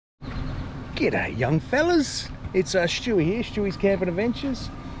G'day young fellas, it's Stewie here, Stewie's Camping Adventures.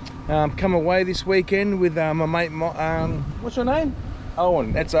 Come away this weekend with my mate, what's your name?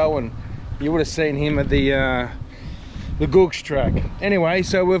 Owen, that's Owen. You would have seen him at the Googs track. Anyway,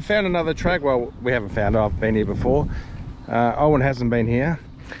 so we've found another track. Well, we haven't found it, I've been here before. Owen hasn't been here.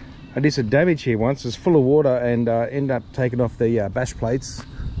 I did some damage here once, it's full of water and ended up taking off the bash plates.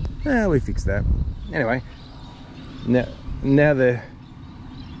 We fixed that. Anyway, now the...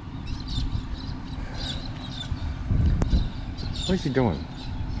 What is he doing?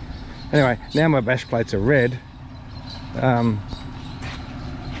 Anyway, now my bash plates are red.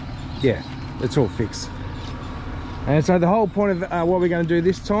 Yeah, it's all fixed. And so the whole point of what we're going to do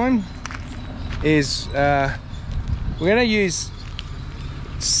this time is we're going to use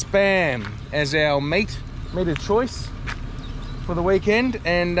Spam as our meat of choice for the weekend,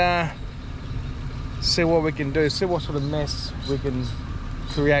 and see what we can do, see what sort of mess we can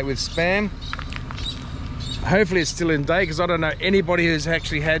create with Spam. Hopefully it's still in date, because I don't know anybody who's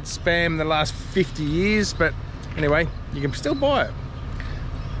actually had Spam in the last 50 years, but anyway, you can still buy it.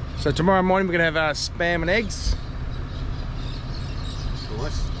 So tomorrow morning we're going to have Spam and eggs.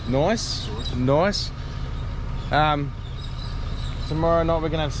 Nice. Tomorrow night we're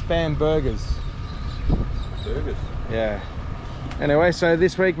going to have Spam burgers. Yeah. Anyway, so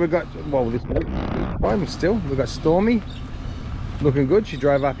this week we've got, well, this week we've got Stormy looking good. She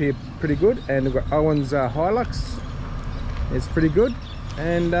drove up here pretty good, and we've got Owen's Hilux. It's pretty good,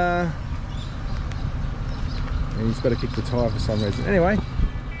 and he's got to kick the tyre for some reason. Anyway,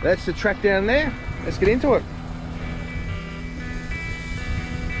 that's the track down there. Let's get into it.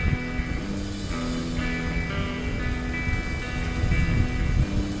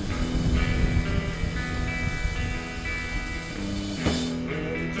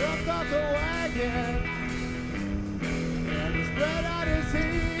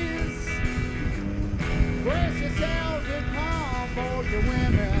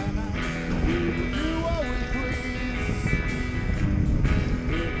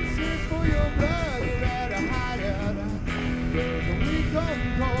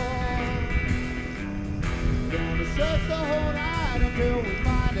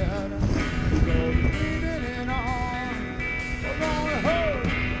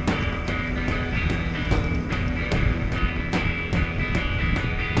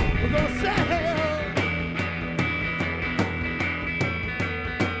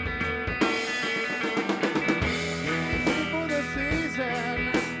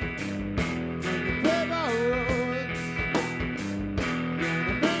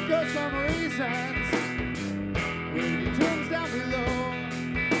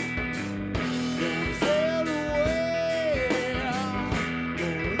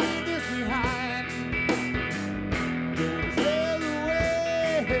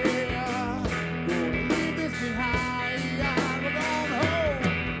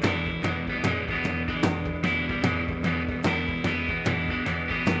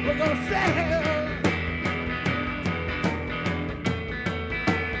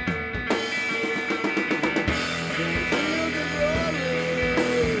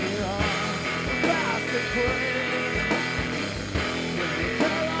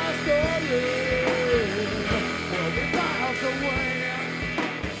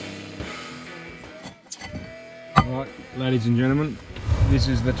 Right, ladies and gentlemen, this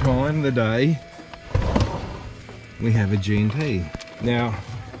is the time, the day we have a G&T. Now,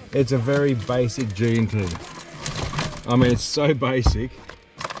 it's a very basic G&T. I mean, it's so basic,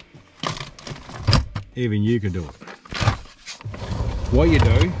 even you can do it. What you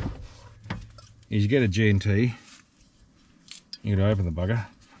do is you get a G&T, you gotta open the bugger.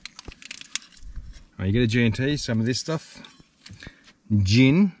 You get a G&T, some of this stuff,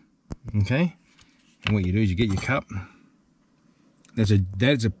 gin, okay? And what you do is you get your cup. That's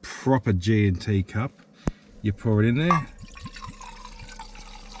a proper G&T cup. You pour it in there.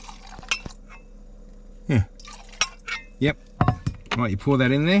 Yeah. Yep. Right, you pour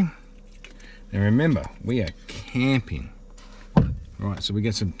that in there. Now remember, we are camping. Right, so we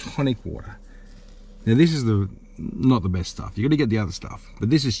get some tonic water. Now this is not the best stuff. You got to get the other stuff,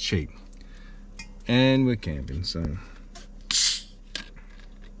 but this is cheap. And we're camping, so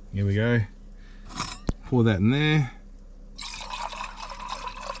here we go. Pour that in there.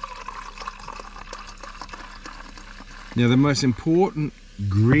 Now the most important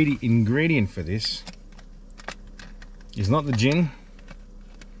ingredient for this is not the gin,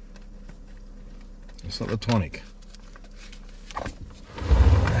 it's not the tonic.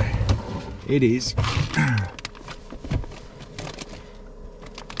 It is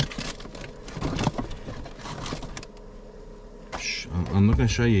I'm not going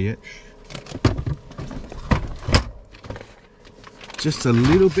to show you yet. Just a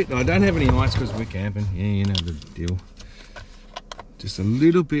little bit. I don't have any ice because we're camping. Yeah, you know the deal. Just a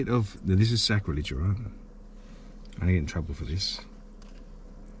little bit of. This is sacrilege, right? I'm gonna get in trouble for this.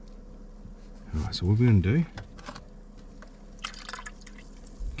 Alright, so what we're gonna do?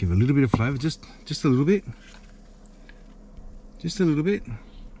 Give a little bit of flavour, just a little bit. Just a little bit.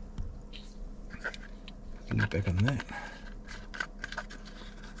 Get back on that.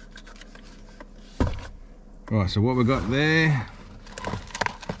 Right, so what we've got there,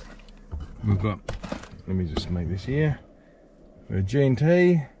 we've got, let me just make this here. We've got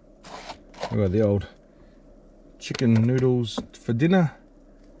G&T, we've got the old chicken noodles for dinner,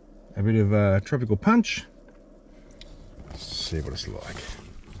 a bit of tropical punch. Let's see what it's like.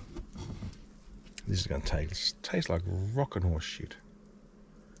 This is going to taste like rockin' horse shit.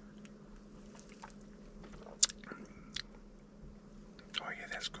 Oh yeah,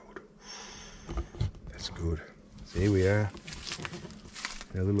 that's good. That's good. So here we are,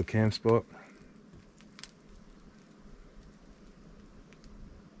 our little camp spot.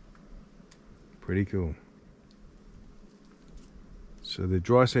 Pretty cool. So the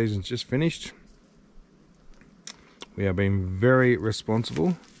dry season's just finished. We have been very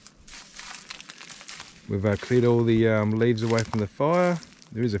responsible. We've cleared all the leaves away from the fire.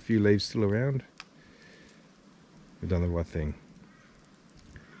 There is a few leaves still around. We've done the right thing.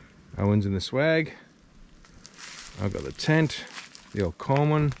 Owen's in the swag. I've got the tent, the old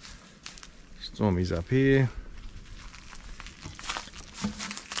Coleman. Stormy's up here.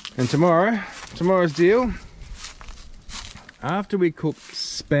 And tomorrow's deal, after we cook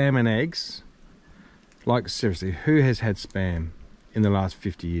spam and eggs, like seriously, who has had spam in the last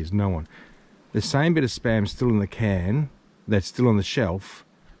 50 years? No one. The same bit of spam still in the can, that's still on the shelf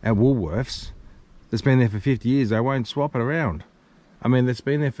at Woolworths, that's been there for 50 years. They won't swap it around. I mean, that's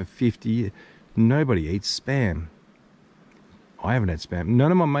been there for 50 years. Nobody eats spam. I haven't had spam.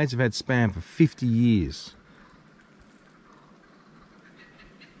 None of my mates have had spam for 50 years.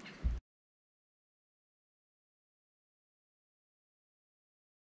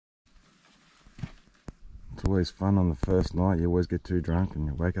 It's always fun on the first night. You always get too drunk and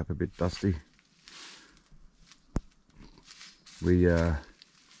you wake up a bit dusty. We are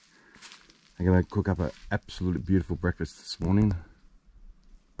going to cook up an absolutely beautiful breakfast this morning.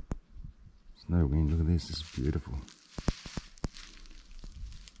 There's no wind. Look at this. This is beautiful.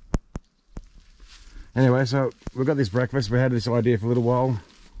 Anyway, so we've got this breakfast. We had this idea for a little while.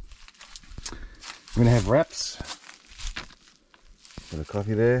 We're going to have wraps. Got a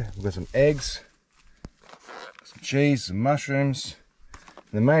coffee there. We've got some eggs, some cheese, some mushrooms.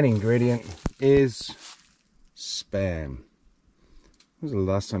 The main ingredient is spam. When was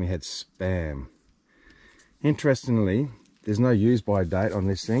the last time you had spam? Interestingly, there's no use by date on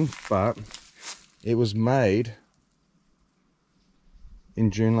this thing, but it was made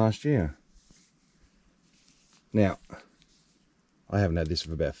in June last year. Now, I haven't had this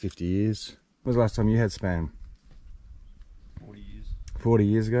for about 50 years. When was the last time you had spam? 40 years. 40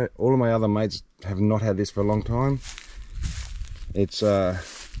 years ago. All of my other mates have not had this for a long time. It's, I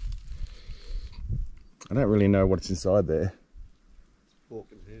don't really know what's inside there. Pork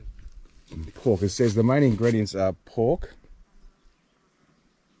in here. Pork. It says the main ingredients are pork.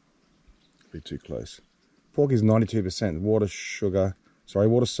 A bit too close. Pork is 92%. Water,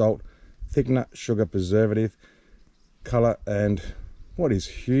 salt, thickener, sugar, preservative, colour, and what is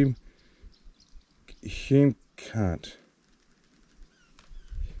hume? Can't.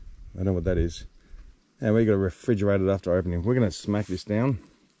 I don't know what that is. And we got to refrigerate it after opening. We're going to smack this down.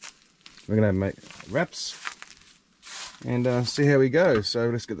 We're going to make wraps and see how we go. So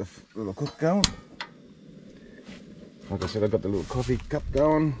let's get the little cook going. Like I said, I've got the little coffee cup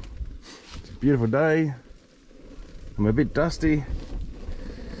going. It's a beautiful day. I'm a bit dusty.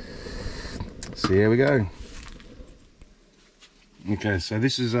 See how we go. Okay, so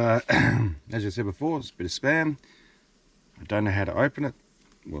this is, as I said before, it's a bit of spam. I don't know how to open it.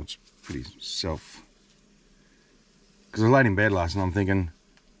 Well, it's pretty self. Because I laid in bed last night, I'm thinking,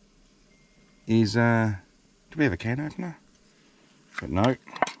 do we have a can opener? But no,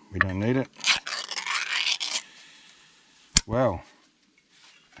 we don't need it. Well,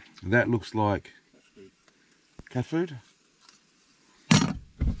 that looks like cat food.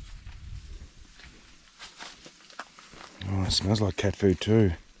 Oh, it smells like cat food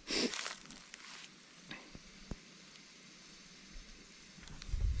too.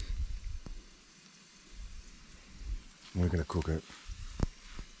 We're going to cook it.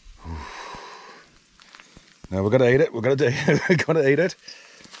 No, we've got to eat it. We've got to we've got to eat it.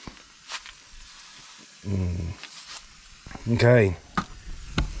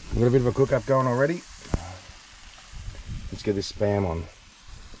 We've got a bit of a cook up going already. Let's get this spam on.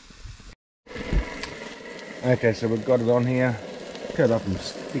 Okay, so we've got it on here. Cut it up in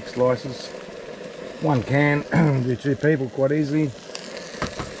thick slices. One can, do 2 people quite easily.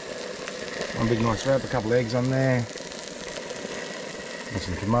 One big nice wrap, a couple of eggs on there. Got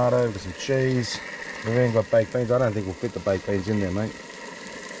some tomato, got some cheese. We've even got baked beans. I don't think we'll fit the baked beans in there, mate.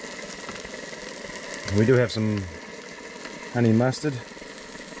 We do have some honey mustard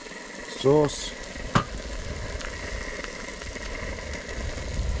sauce.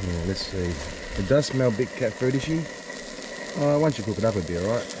 Yeah, let's see. It does smell a bit cat foodishy. Once you cook it up, it'll be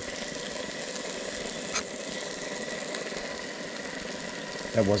alright.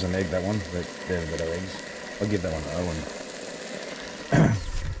 That was an egg, that one, but they're better eggs. I'll give that one to Owen.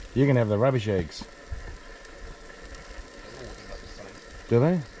 You can have the rubbish eggs. Do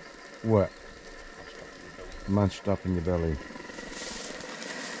they? What? Munched up in your belly.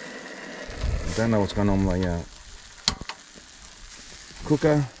 I don't know what's going on with my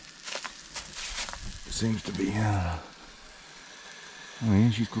cooker. Seems to be oh yeah,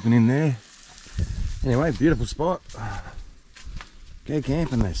 she's cooking in there. Anyway, beautiful spot. Go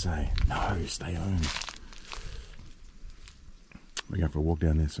camping, they say. No, stay home. We're going for a walk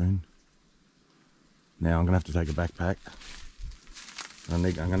down there soon. Now I'm gonna have to take a backpack. I'm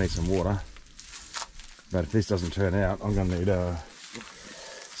gonna need some water. But if this doesn't turn out, I'm gonna need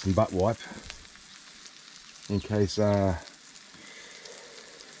some butt wipe in case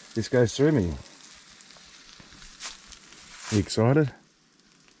this goes through me. Are you excited?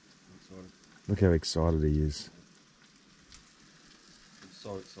 I'm excited. Look how excited he is. I'm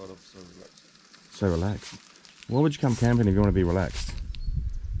so excited, I'm so relaxed. So relaxed. Why would you come camping if you want to be relaxed?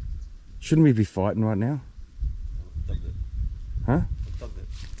 Shouldn't we be fighting right now? I've done that. Huh? I've done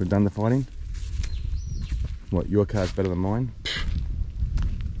that. We've done the fighting? What, your car's better than mine?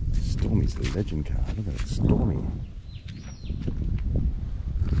 Stormy's the legend car. Look at it, Stormy.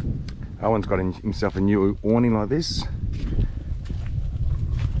 Owen's got himself a new awning like this.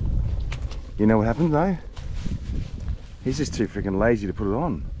 You know what happens though? He's just too freaking lazy to put it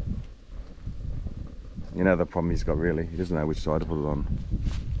on. You know the problem he's got really? He doesn't know which side to put it on.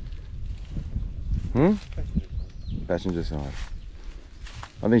 Hmm? Passenger side.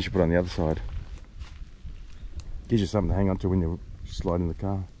 I think you should put it on the other side. Gives you something to hang on to when you slide in the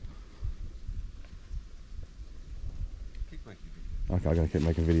car. Keep making videos. Okay, I'm going to keep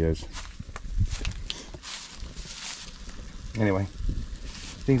making videos. Anyway,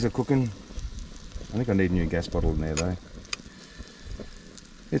 things are cooking. I think I need a new gas bottle in there though.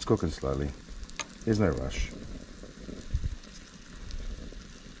 It's cooking slowly. There's no rush.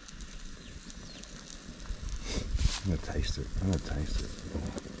 I'm going to taste it. I'm going to taste it.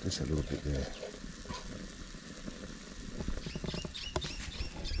 Just a little bit there.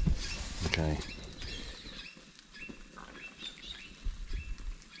 Okay.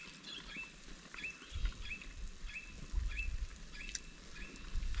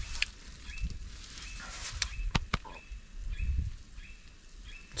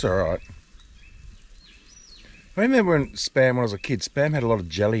 It's alright. I remember when Spam, when I was a kid, Spam had a lot of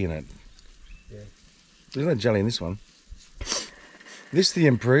jelly in it. Yeah. There's no jelly in this one. This is the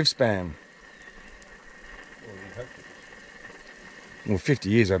improved Spam. Well, you hope it Well, 50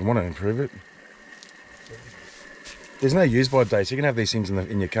 years I'd want to improve it. There's no use by date, so you can have these things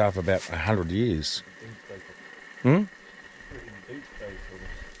in your car for about 100 years. Hmm?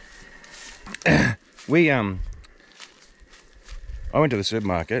 I went to the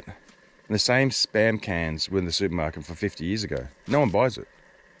supermarket and the same Spam cans were in the supermarket for 50 years ago. No one buys it.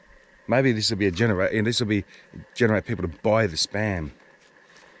 Maybe this will be generate people to buy the Spam.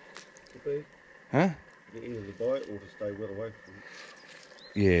 Could be. Huh? You either to buy it or to stay well away from it.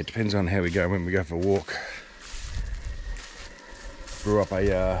 Yeah, it depends on how we go when we go for a walk. Brew up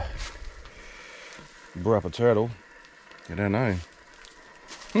a turtle. I don't know.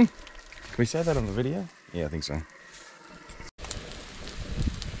 Can we say that on the video? Yeah, I think so.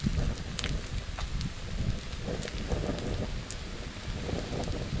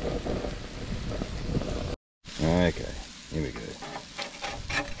 Okay, here we go.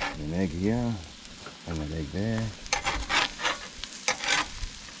 An egg here, and an egg there.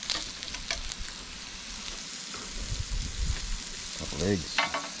 Couple of eggs.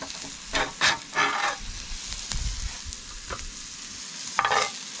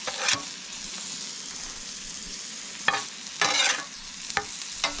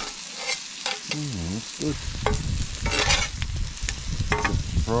 That's good.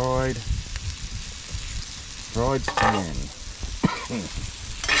 Fried Spam.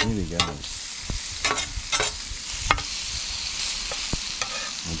 Here we go.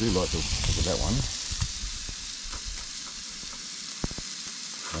 I do like the look of that one.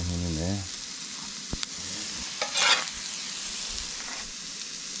 Bring him in there.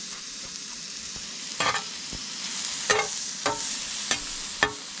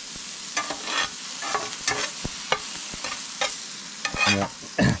 Now,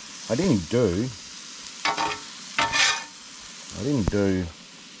 I didn't do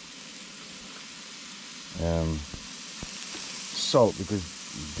salt because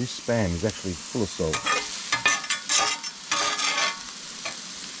this Spam is actually full of salt.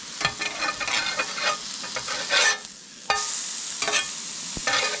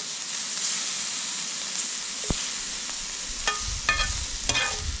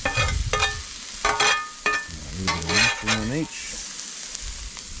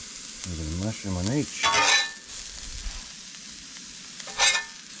 A little bit of mushroom on each.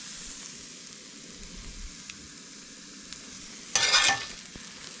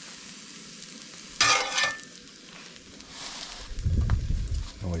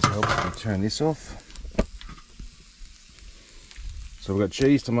 Always helps if we turn this off. So we've got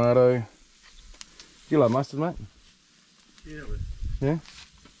cheese, tomato. Do you like mustard, mate? Yeah. Yeah?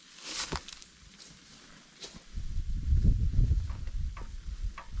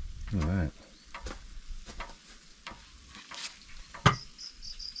 Alright.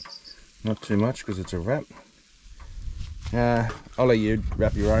 Not too much because it's a wrap. I'll let you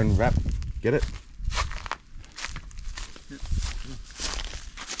wrap your own wrap. Get it?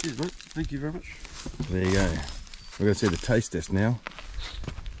 Cheers, mate. Thank you very much. There you go. We're going to see the taste test now.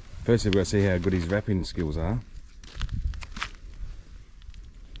 First we've got to see how good his wrapping skills are.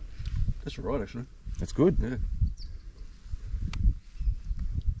 That's all right, actually. That's good. Yeah.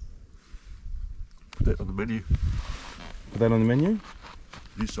 Put that on the menu. Put that on the menu?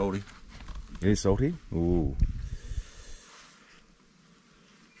 It is salty. It is salty? Ooh.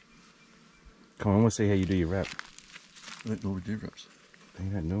 Come on, we'll see how you do your wrap. I don't normally do wraps. You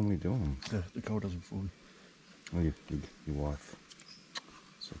don't normally do them. The cold does them for me. Oh, your wife.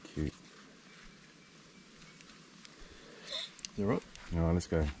 So cute. Is that right? Alright, let's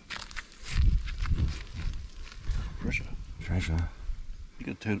go. Pressure. Treasure. You're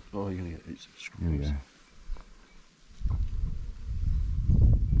going to turn it. Oh, you're going to get heaps of screws. Here we go.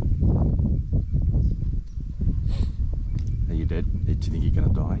 Are you dead? Do you think you're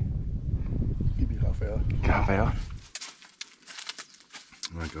going to die? Give me half hour. Half hour.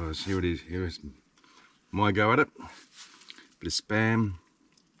 Right guys, here it is. Here is my go at it. Bit of Spam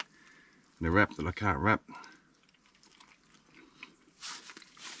and a wrap that I can't wrap.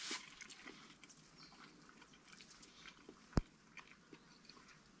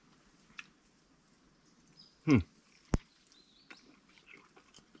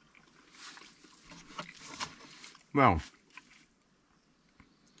 Well,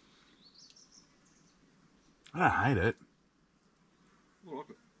 I don't hate it. I like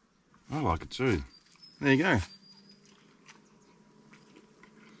it. I like it too. There you go.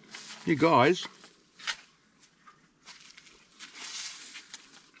 You guys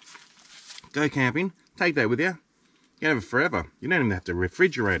go camping, take that with you. You can have it forever. You don't even have to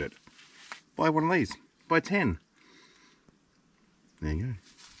refrigerate it. Buy one of these. Buy 10. There you go.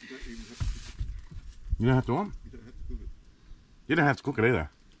 You don't even have to cook it. You don't have to what? You don't have to cook it. You don't have to cook it either.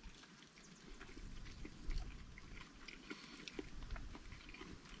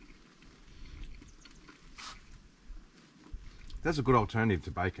 That's a good alternative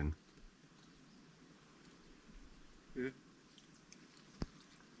to bacon. Yeah.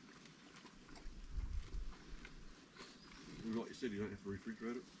 Like you said, you don't have to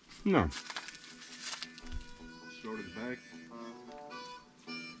refrigerate it. No. Store it in the bag.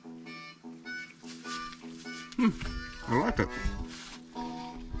 I like it.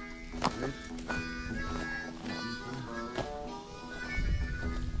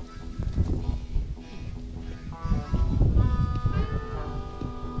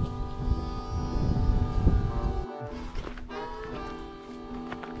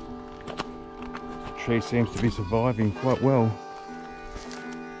 The tree seems to be surviving quite well.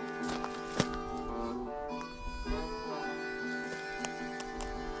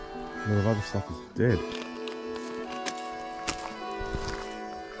 A lot of other stuff is dead.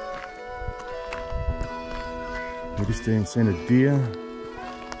 We just didn't seen a deer.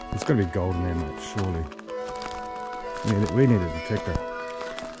 It's got to be gold in there, mate, surely. We need a detector.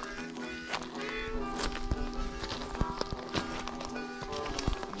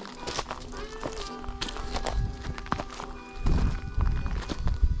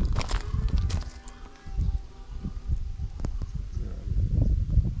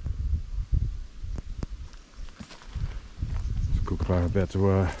 Cook we're about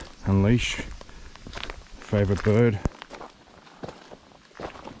to unleash favourite bird.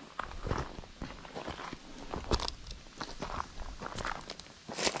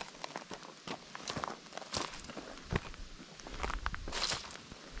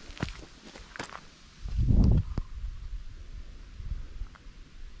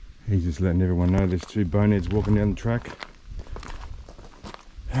 He's just letting everyone know there's two boneheads walking down the track.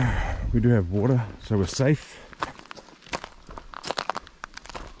 We do have water, so we're safe.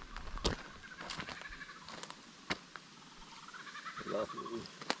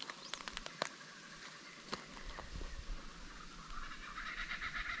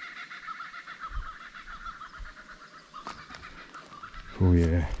 Oh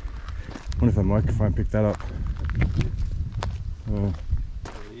yeah. I wonder if the microphone picked that up. Yeah,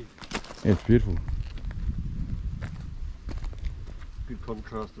 it's beautiful. Good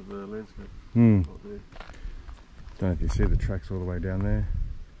contrast of the landscape. Hmm. Right there. Don't know if you see the tracks all the way down there.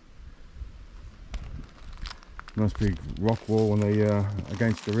 Nice big rock wall on the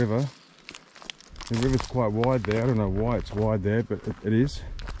against the river. The river's quite wide there. I don't know why it's wide there, but it is.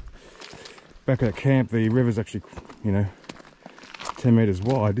 Back at camp, the river's actually, you know, 10 metres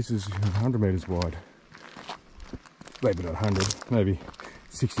wide. This is 100 metres wide. Maybe not 100, maybe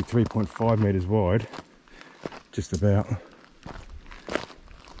 63.5 metres wide. Just about.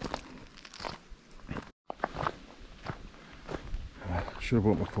 Should have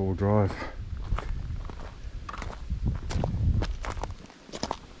bought my 4-wheel drive.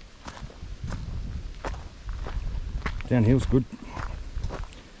 Downhill's good.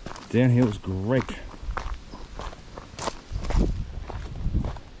 Downhill's great.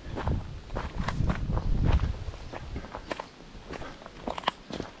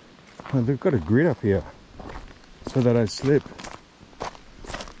 Oh, they've got a grid up here so they don't slip.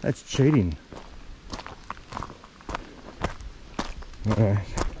 That's cheating.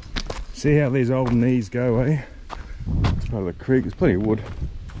 See how these old knees go, eh? It's part of the creek. There's plenty of wood.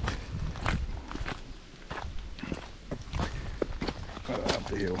 Up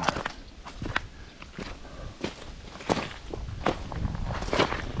the hill.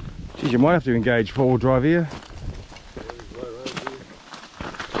 Geez, you might have to engage 4-wheel drive here.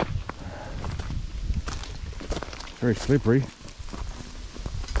 Very slippery.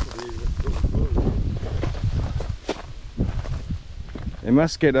 It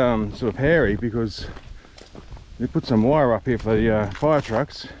must get sort of hairy because they put some wire up here for the fire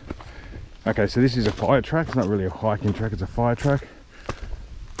trucks. Okay, so this is a fire truck. It's not really a hiking track, it's a fire truck.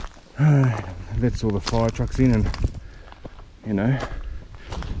 That's all the fire trucks in, and you know,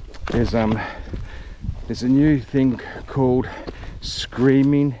 there's a new thing called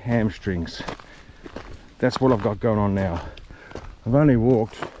screaming hamstrings. That's what I've got going on now. I've only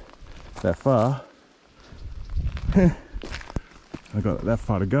walked that far. I've got that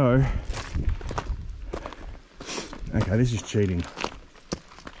far to go. Okay, this is cheating.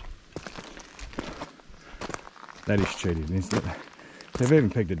 That is cheating, isn't it? They've even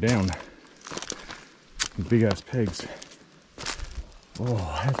pegged it down with big ass pegs. Oh,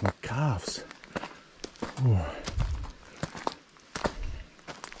 how's my calves? Oh.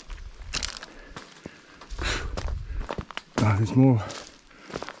 Oh, there's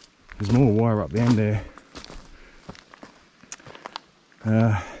more wire up the end there.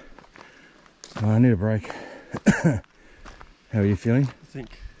 I need a break. How are you feeling? I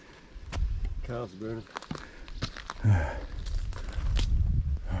think calves are burning.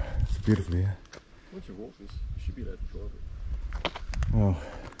 It's beautiful here. Once you walk this, you should be able to drive it.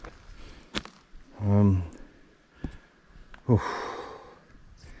 Well,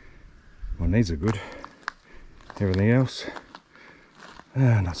 my knees are good. Everything else,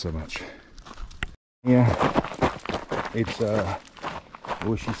 not so much. Yeah, it's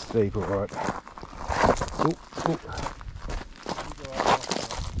bushy steep, alright. Oh, oh.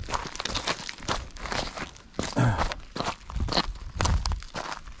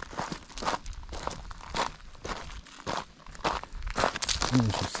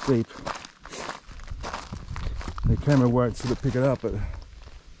 Bushy steep. The camera won't sort of pick it up, but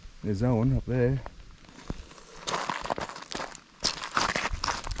there's Owen up there.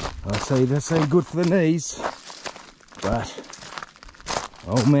 They say good for the knees, but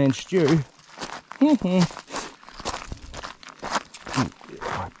old man Stu, I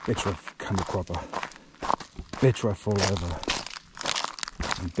bet you I've come a cropper. Bet you I fall over.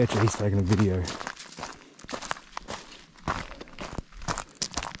 I bet you he's taking a video.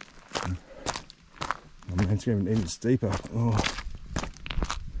 Oh man, it's getting even steeper. Oh.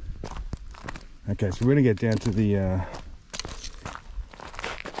 Okay, so we're gonna get down to the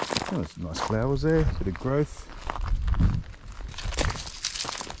oh, there's some nice flowers there, bit of growth.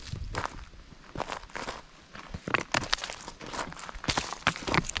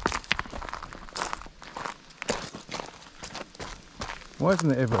 Why isn't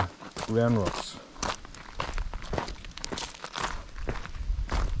there ever round rocks?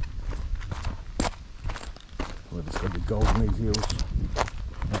 Well, there's got to be gold in these hills.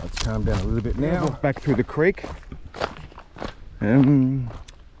 Right, let's calm down a little bit now. Back through the creek. Just going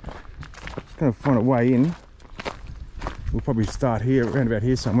to find a way in. We'll probably start here, around about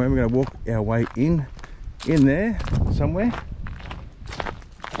here somewhere. We're going to walk our way in there somewhere.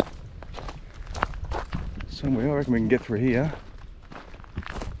 I reckon we can get through here.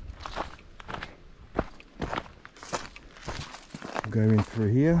 Go in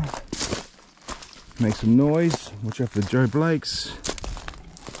through here. Make some noise. Watch out for the Joe Blakes.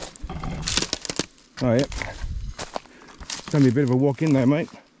 Oh, yep. It's going to be a bit of a walk in though, mate.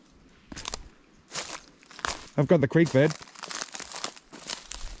 I've got the creek bed.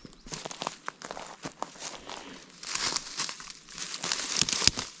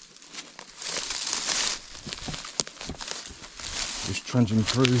 Just trudging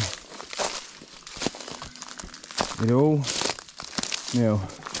through it all. Now,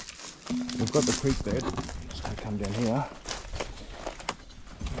 we've got the creek bed. Just going to come down here.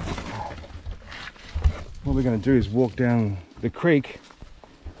 What we're going to do is walk down the creek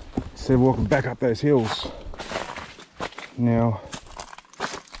instead of walking back up those hills. Now,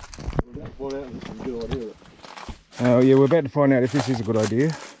 oh yeah, we're about to find out if this is a good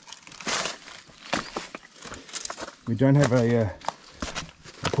idea. We don't have a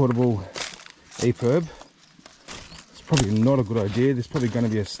portable EPIRB. It's probably not a good idea. There's probably going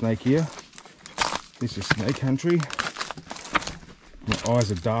to be a snake here. This is snake country. My eyes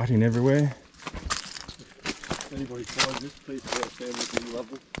are darting everywhere. If anybody finds this, please tell our family we love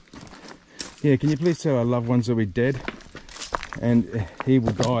them. Yeah, can you please tell our loved ones that we're dead? And he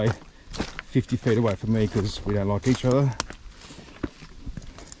will die 50 feet away from me because we don't like each other.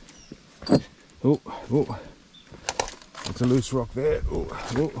 Oh, oh. It's a loose rock there. Oh,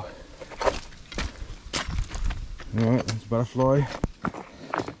 oh. Alright, there's a butterfly.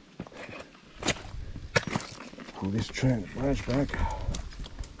 Pull this branch back.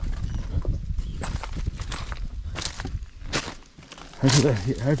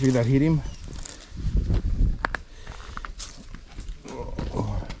 Hopefully that hit him.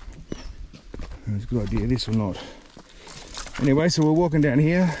 Oh. It's a good idea, this or not. Anyway, so we're walking down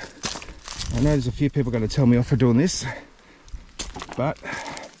here. I know there's a few people going to tell me off for doing this, but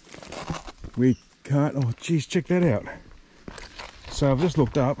we can't. Oh geez, check that out. So I've just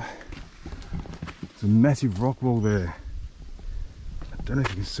looked up. There's a massive rock wall there. I don't know if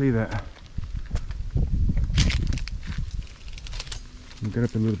you can see that. I'll get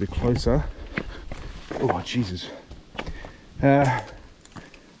up a little bit closer. Oh Jesus.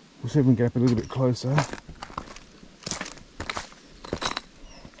 We'll see if we can get up a little bit closer.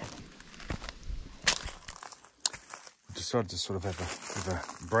 Decided to sort of have a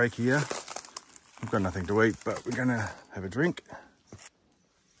break here. We've got nothing to eat, but we're gonna have a drink.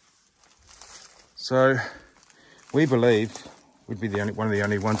 So we believe we'd be one of the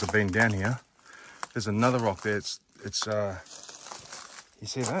only ones that've been down here. There's another rock there. It's you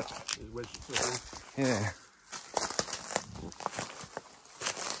see that? Yeah.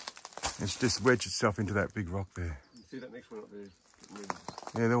 It's just wedged itself into that big rock there. You see that next one up there?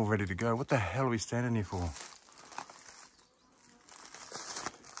 Yeah, they're all ready to go. What the hell are we standing here for?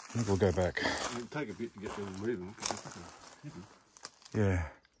 I think we'll go back. It'll take a bit to get them moving. Yeah.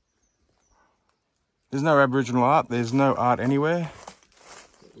 There's no Aboriginal art. There's no art anywhere.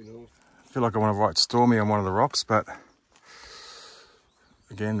 I feel like I want to write Stormy on one of the rocks, but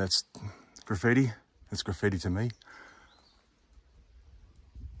again, that's graffiti. It's graffiti to me.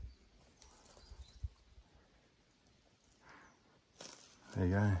 There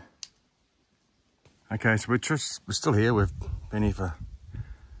you go. Okay, so we're still here. We've been here for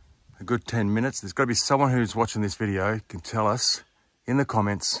a good 10 minutes. There's got to be someone who's watching this video can tell us in the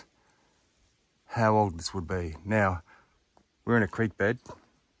comments how old this would be. Now, we're in a creek bed.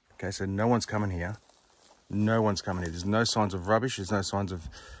 Okay, so no one's coming here. No one's coming here. There's no signs of rubbish. There's no signs of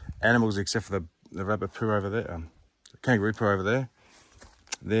animals except for the rabbit poo over there, the kangaroo poo over there.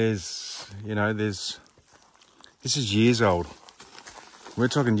 There's, you know, this is years old. We're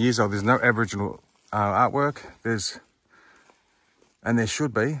talking years old. There's no Aboriginal artwork. And there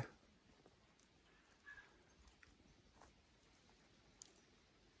should be.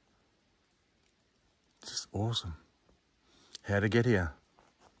 Just awesome. How to get here?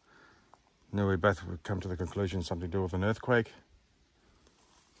 Now we both would come to the conclusion something to do with an earthquake,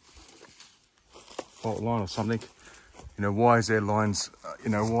 fault line or something. You know, why is there lines?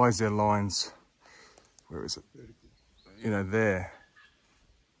 Why is there lines? Where is it? You know, there.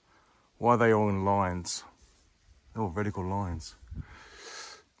 Why are they all in lines? They're all vertical lines.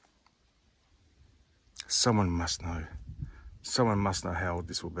 Someone must know. Someone must know how old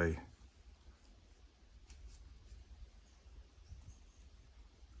this will be.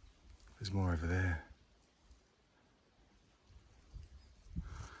 There's more over there.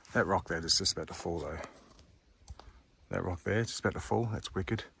 That rock there is just about to fall though. That rock there, just about to fall. That's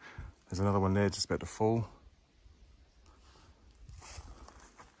wicked. There's another one there just about to fall.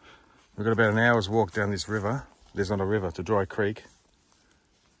 We've got about an hour's walk down this river. There's not a river, it's a dry creek.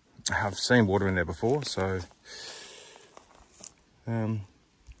 I've seen water in there before, so it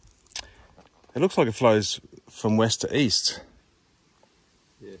looks like it flows from west to east.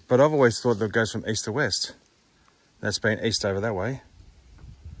 Yeah. But I've always thought that it goes from east to west. That's been east over that way.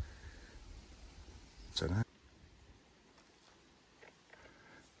 So no.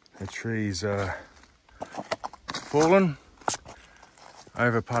 The trees are fallen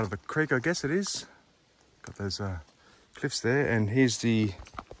over part of the creek, I guess it is. Got those cliffs there, and here's the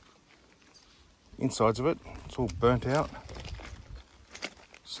insides of it. It's all burnt out.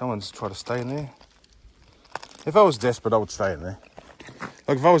 Someone's tried to stay in there. If I was desperate, I would stay in there.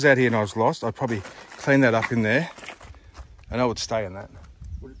 Like if I was out here and I was lost, I'd probably clean that up in there, and I would stay in that.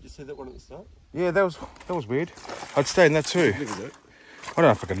 What did you see that one at the start? Yeah, that was weird. I'd stay in that too. I don't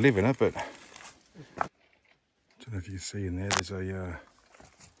know if I could live in it, but I don't know if you can see in there. There's a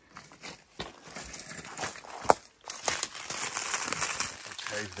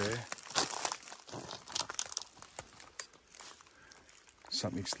cave there.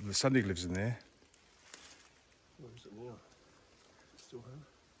 Something lives in there. Where is it now? Still home?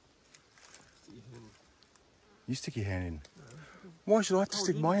 Stick your hand in. You stick your hand in. Why should I have to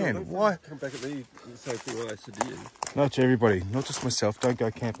stick my hand? Why? Come back at me and say thing I said to you. No, to everybody, not just myself. Don't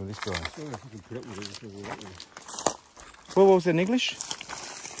go camping with this guy. I don't know if you can put up with it. It's all right with it. Well, what was that in English?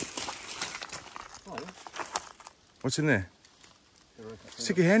 Oh, yeah. What's in there? Yeah, right.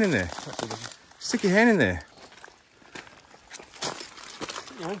 Stick your hand in there. Stick your hand in there.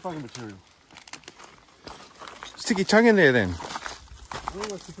 Your own fucking material. Stick your tongue in there then. What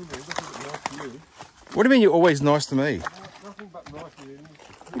do you think? Nothing but nice to you. What do you mean you're always nice to me? Nothing but nice to you.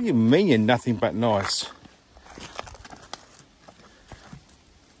 What do you mean you're nothing but nice?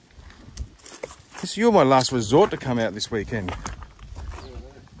 You're my last resort to come out this weekend.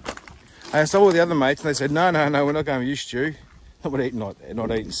 I asked all the other mates and they said, no, we're not going with you, Stu. Not eating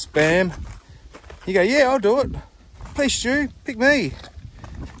spam. You go, yeah, I'll do it. Please, Stu, pick me.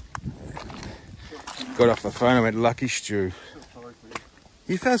 Got off the phone and went, lucky Stu.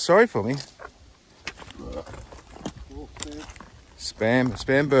 You felt sorry for me.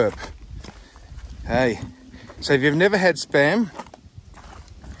 Spam burp. Hey, so if you've never had spam,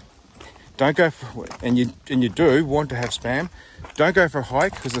 don't go for, and you do want to have spam, don't go for a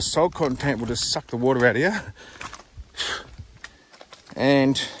hike because the salt content will just suck the water out of you.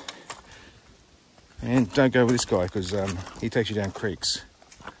 And don't go with this guy because he takes you down creeks.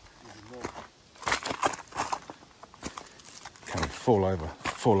 Come on, fall over.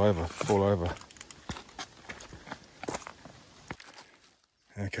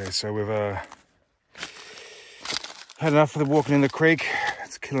 Okay, so we've had enough of the walking in the creek.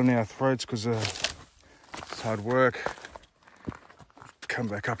 It's killing our throats because it's hard work. Come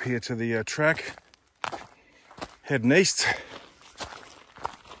back up here to the track. Heading east.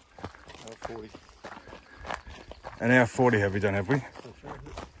 40. An hour 40 have we done, have we?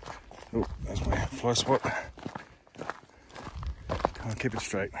 Oh, that's my fly spot. Can't keep it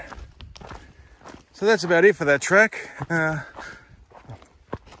straight. So that's about it for that track. I'm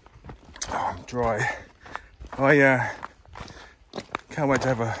dry. I can't wait to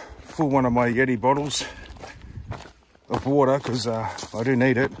have a full one of my Yeti bottles of water because I do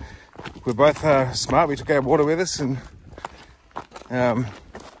need it. We're both smart. We took our water with us, and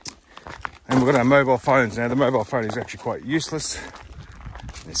we've got our mobile phones now. The mobile phone is actually quite useless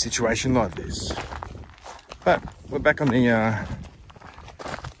in a situation like this. But we're back on the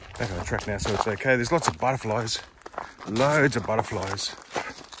track now, so it's okay. There's lots of butterflies, loads of butterflies.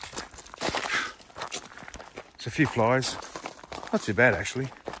 It's a few flies, not too bad actually.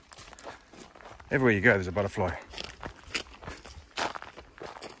 Everywhere you go, there's a butterfly.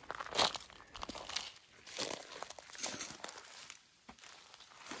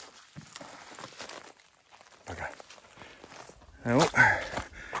 Okay. Well,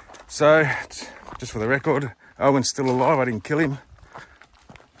 so just for the record, Owen's still alive. I didn't kill him,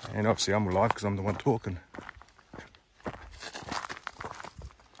 and obviously I'm alive because I'm the one talking.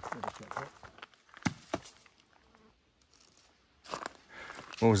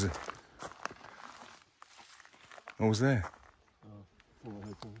 What was it? What was there?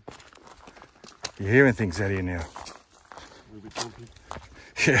 You're hearing things out here now. A little bit jumpy.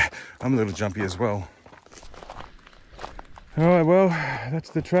 Yeah, I'm a little jumpy as well. Alright, well, that's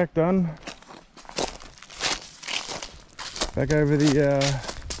the track done. Back over the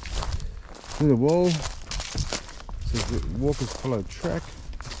wall. This is the Walker's Hollow track.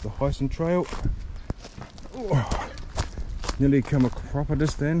 It's the Hyson Trail. Oh, nearly come a cropper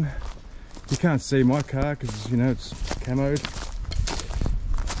just then. You can't see my car because, you know, it's camoed.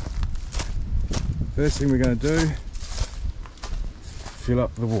 First thing we're going to do is fill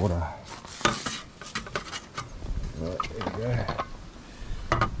up the water. Right, there we go.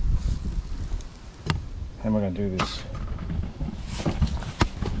 How am I going to do this?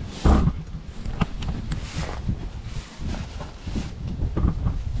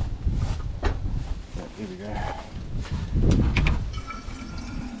 Right, here we go.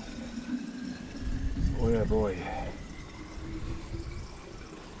 Oh boy.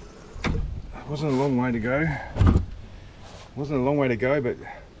 Wasn't a long way to go. Wasn't a long way to go, but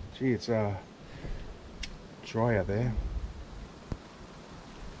gee, it's dry out there.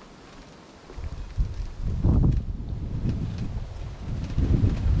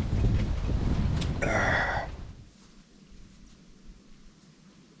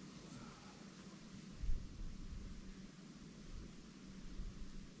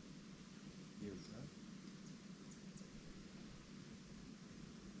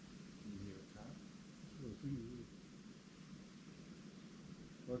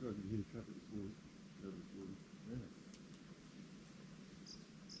 I don't hear traffic this morning. Yeah.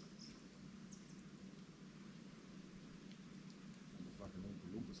 And the fucking Oompa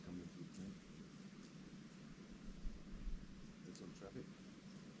Loompas coming through the tank. There's some traffic.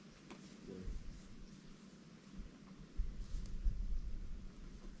 Yeah.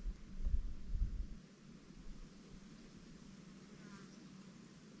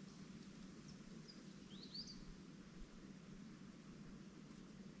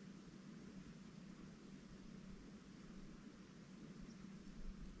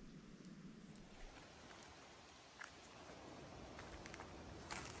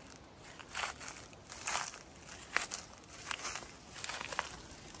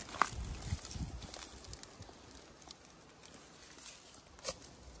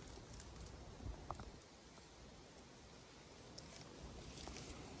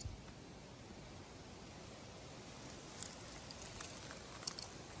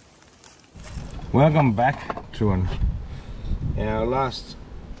 Welcome back to our last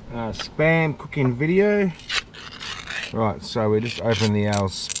spam cooking video. Right, so we just opened the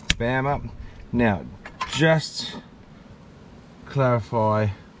old spam up. Now, just clarify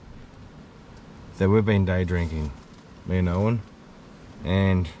that we've been day drinking, me and Owen,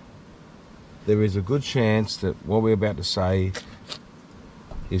 and there is a good chance that what we're about to say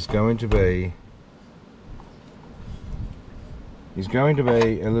is going to be a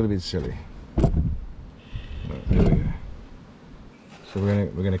little bit silly. Right, there we go. So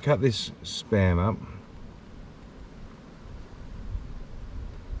we're gonna cut this spam up.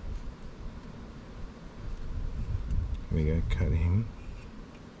 Here we go, cut him.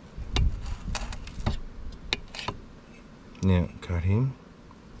 Now cut him.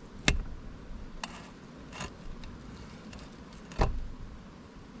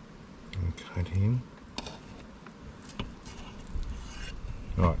 And cut him.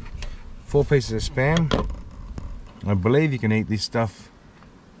 Right, 4 pieces of spam. I believe you can eat this stuff.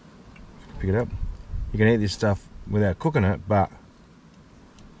 Pick it up. You can eat this stuff without cooking it, but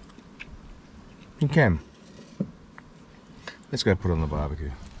you can. Let's go put it on the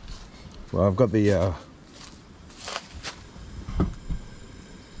barbecue. Well, I've got the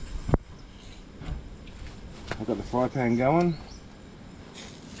fry pan going.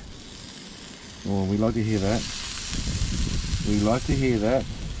 Oh, we like to hear that. We like to hear that.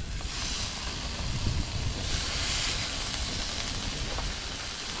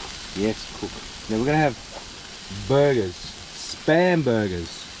 Yes, cook. Now we're going to have burgers. Spam burgers.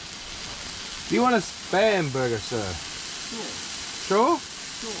 Do you want a spam burger, sir? Sure. Sure?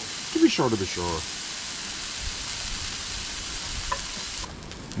 Sure. To be sure, to be sure.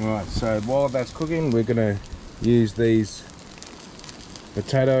 Alright, so while that's cooking, we're going to use these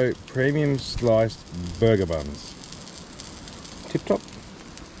potato premium sliced burger buns. Tip top.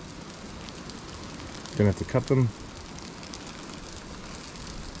 Gonna have to cut them.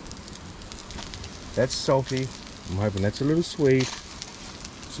 That's salty. I'm hoping that's a little sweet.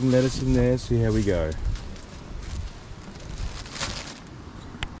 Some lettuce in there, see how we go.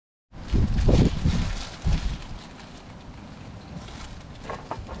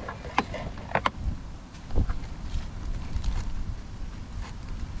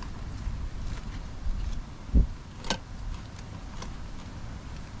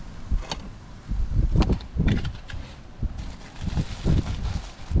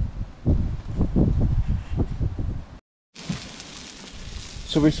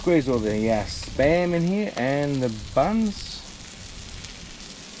 So we squeeze all the spam in here and the buns.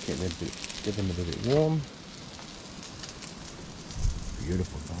 Get them a little bit warm.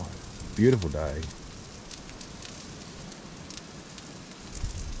 Beautiful night. Beautiful day.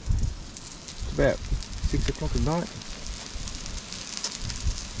 It's about 6 o'clock at night.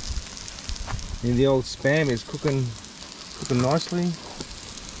 And the old spam is cooking nicely.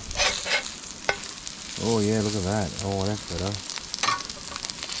 Oh yeah, look at that. Oh, that's better.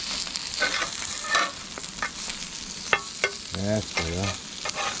 That's better.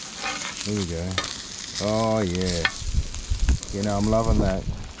 Here we go. Oh yeah. You know, I'm loving that.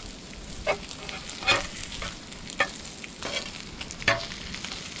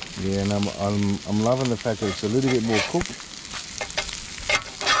 Yeah, and I'm loving the fact that it's a little bit more cooked.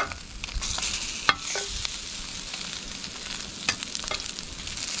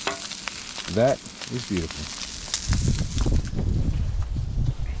 That is beautiful.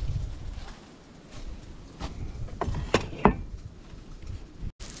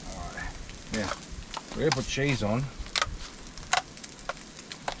 Alright, now we're gonna put cheese on.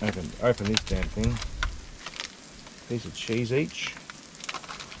 Open this damn thing. Piece of cheese each.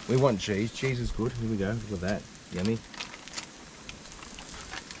 We want cheese. Cheese is good. Here we go. Look at that. Yummy.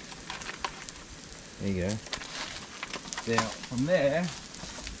 There you go. Now from there,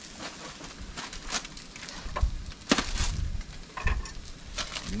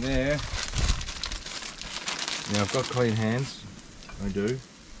 now I've got clean hands. I do.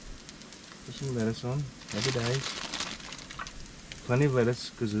 Put some lettuce on. Happy days. Plenty of lettuce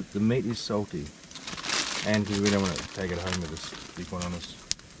because the meat is salty, and because we don't want to take it home with us, to be quite honest.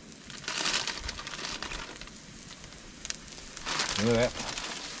 Look at that.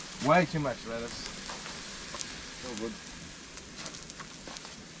 Way too much lettuce. All good.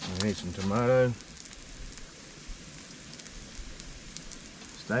 We need some tomato.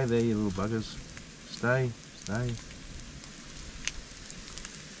 Stay there, you little buggers. Stay. And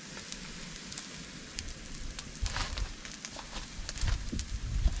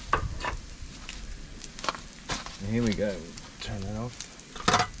here we go. Turn that off.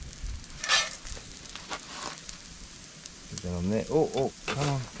 Put that on there. Oh, come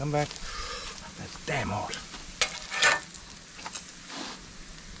on, come back. That's damn hot.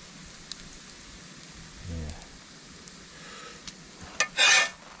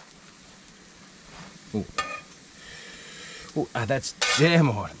 Oh, that's damn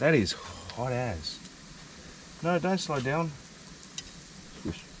hot. That is hot as. No, don't slow down.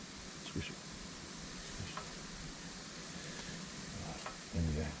 Squish. Squish it. There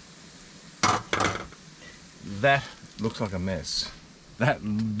we go. That looks like a mess. That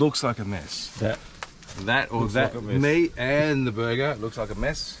looks like a mess. That like a mess. Me and the burger looks like a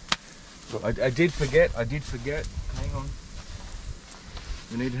mess. I did forget. Hang on.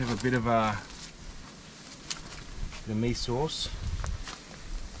 We need to have a bit of the meat sauce.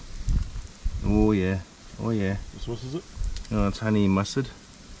 Oh yeah. What sauce is it? Oh, it's honey and mustard.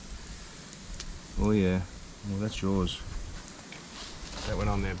 Oh yeah. Well, that's yours. That went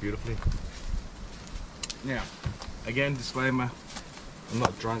on there beautifully. Now, again, disclaimer, I'm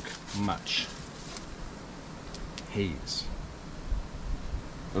not drunk much. He is.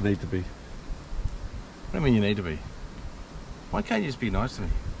 I need to be. What do you mean you need to be? Why can't you just be nice to me?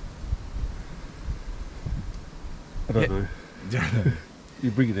 I don't know.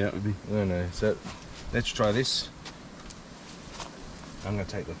 You bring it out with me. I don't know. So, let's try this. I'm going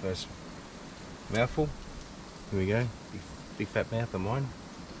to take the first mouthful. Here we go. Big fat mouth of mine.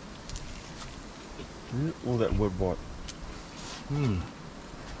 Yeah, all that word bite.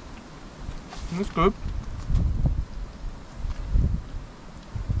 That's good.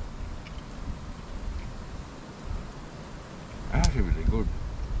 That's actually really good.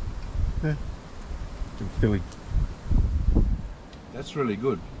 Yeah. It's filling. That's really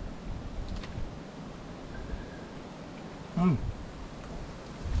good.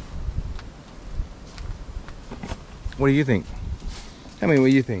 What do you think? Tell me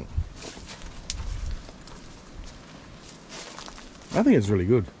what you think. I think it's really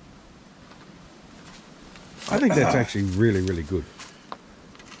good. I think that's actually really, really good.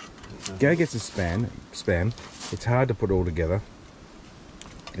 Go get the spam. It's hard to put all together.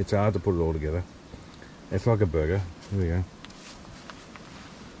 It's like a burger. Here we go.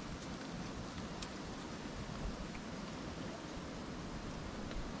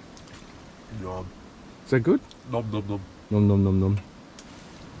 Nom. Is that good? Nom nom nom. Nom nom nom nom.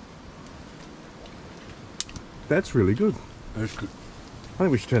 That's really good. That's good. I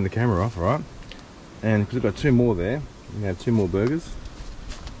think we should turn the camera off, alright? And because we've got two more there, we have two more burgers.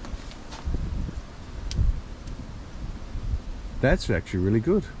 That's actually really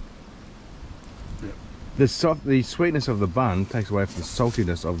good. Yep. The sweetness of the bun takes away from the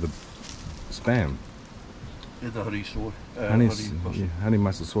saltiness of the spam. Yeah, the honey sauce. Honey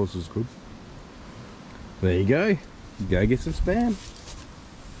mustard sauce is good. There you go. Go get some spam.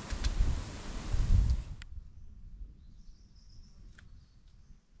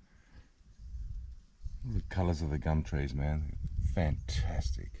 The colours of the gum trees, man.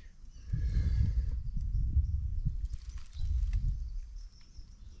 Fantastic.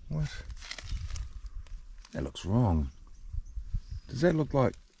 What? That looks wrong. Does that look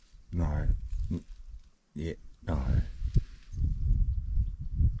like... No. Yeah. No.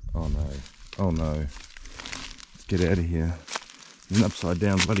 Oh no. Oh no. Let's get out of here. There's an upside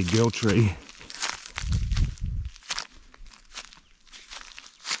down bloody girl tree.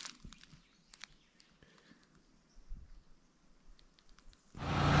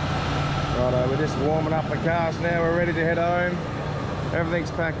 Righto, we're just warming up the cars now. We're ready to head home.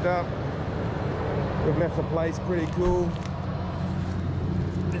 Everything's packed up. We've left the place pretty cool.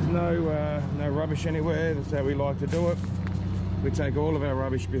 There's no rubbish anywhere. That's how we like to do it. We take all of our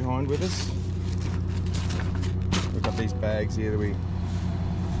rubbish behind with us. We've got these bags here that we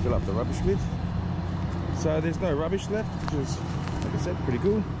fill up the rubbish with. So there's no rubbish left, which is, like I said, pretty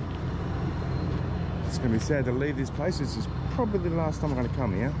cool. It's going to be sad to leave this place. This is probably the last time I'm going to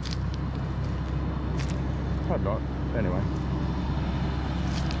come here. Hope not. Anyway.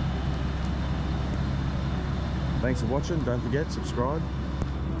 Thanks for watching. Don't forget, subscribe.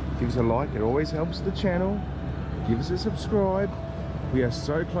 Give us a like. It always helps the channel. Give us a subscribe. We are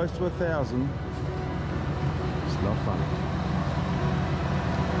so close to 1,000. It's not funny.